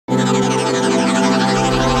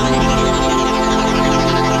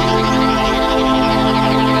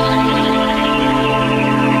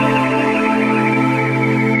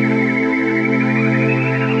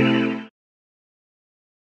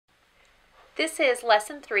This is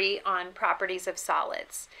lesson 3 on properties of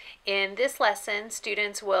solids. In this lesson,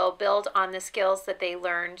 students will build on the skills that they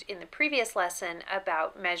learned in the previous lesson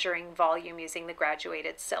about measuring volume using the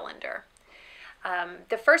graduated cylinder.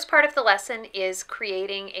 The first part of the lesson is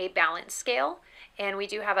creating a balance scale, and we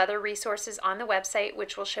do have other resources on the website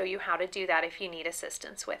which will show you how to do that if you need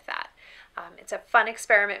assistance with that. It's a fun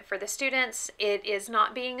experiment for the students. It is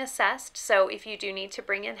not being assessed, so if you do need to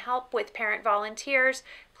bring in help with parent volunteers,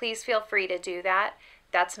 please feel free to do that.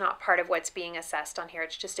 That's not part of what's being assessed on here.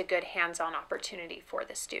 It's just a good hands-on opportunity for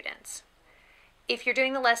the students. If you're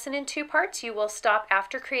doing the lesson in 2 parts, you will stop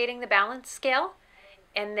after creating the balance scale,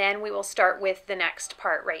 and then we will start with the next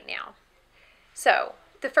part right now. So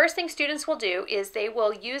the first thing students will do is they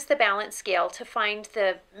will use the balance scale to find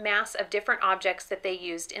the mass of different objects that they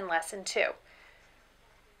used in lesson 2.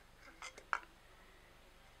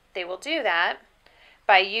 They will do that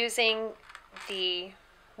by using the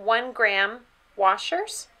 1 gram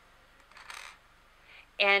washers,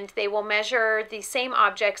 and they will measure the same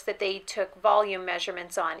objects that they took volume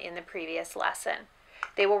measurements on in the previous lesson.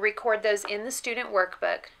 They will record those in the student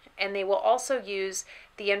workbook, and they will also use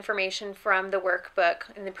the information from the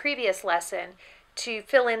workbook in the previous lesson to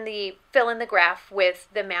fill in the graph with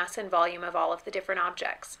the mass and volume of all of the different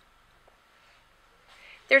objects.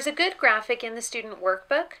 There's a good graphic in the student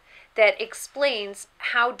workbook that explains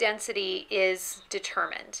how density is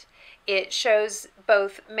determined. It shows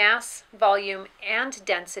both mass, volume, and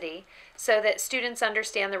density so that students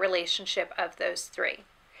understand the relationship of those 3.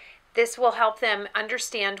 This will help them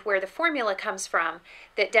understand where the formula comes from,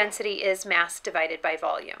 that density is mass divided by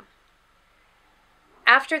volume.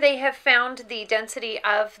 After they have found the density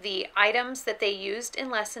of the items that they used in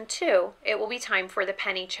lesson 2, it will be time for the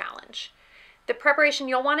penny challenge. The preparation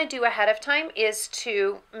you'll want to do ahead of time is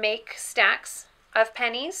to make stacks of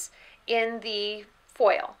pennies in the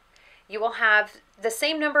foil. You will have the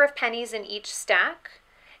same number of pennies in each stack.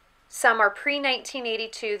 Some are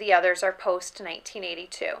pre-1982, the others are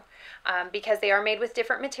post-1982. Because they are made with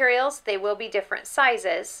different materials, they will be different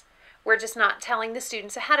sizes. We're just not telling the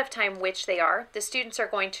students ahead of time which they are. The students are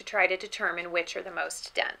going to try to determine which are the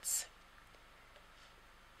most dense.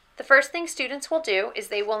 The first thing students will do is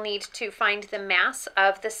they will need to find the mass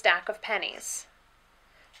of the stack of pennies.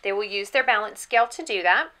 They will use their balance scale to do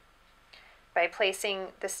that by placing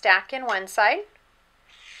the stack in one side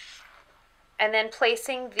and then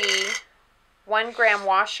placing the 1 gram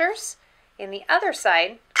washers in the other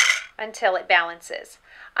side until it balances.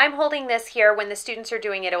 I'm holding this here. When the students are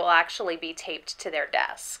doing it, it will actually be taped to their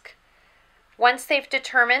desk. Once they've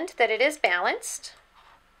determined that it is balanced,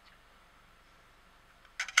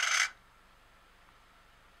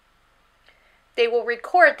 they will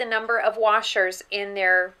record the number of washers in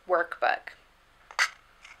their workbook.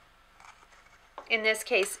 In this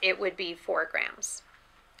case, it would be 4 grams.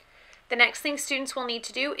 The next thing students will need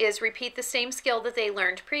to do is repeat the same skill that they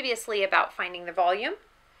learned previously about finding the volume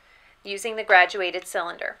using the graduated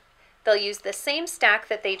cylinder. They'll use the same stack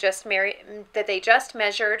that they just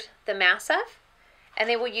measured the mass of, and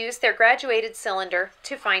they will use their graduated cylinder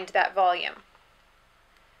to find that volume.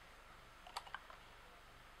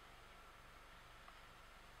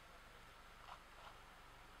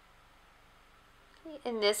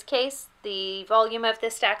 In this case, the volume of the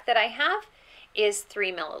stack that I have is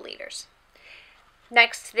 3 milliliters.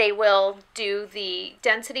 Next, they will do the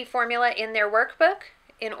density formula in their workbook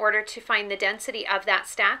in order to find the density of that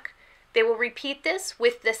stack. They will repeat this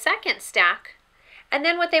with the second stack, and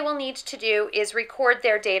then what they will need to do is record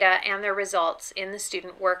their data and their results in the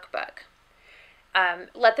student workbook.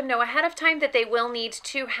 Let them know ahead of time that they will need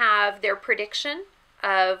to have their prediction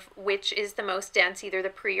of which is the most dense, either the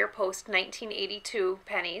pre or post 1982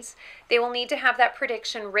 pennies. They will need to have that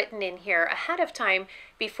prediction written in here ahead of time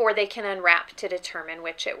before they can unwrap to determine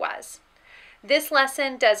which it was. This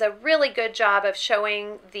lesson does a really good job of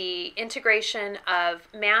showing the integration of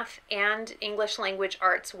math and English language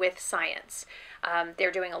arts with science. They're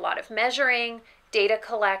doing a lot of measuring, data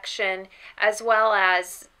collection, as well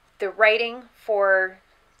as the writing for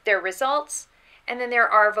their results. And then there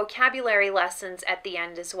are vocabulary lessons at the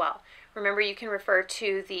end as well. Remember, you can refer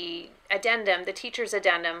to the addendum, the teacher's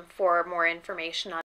addendum, for more information on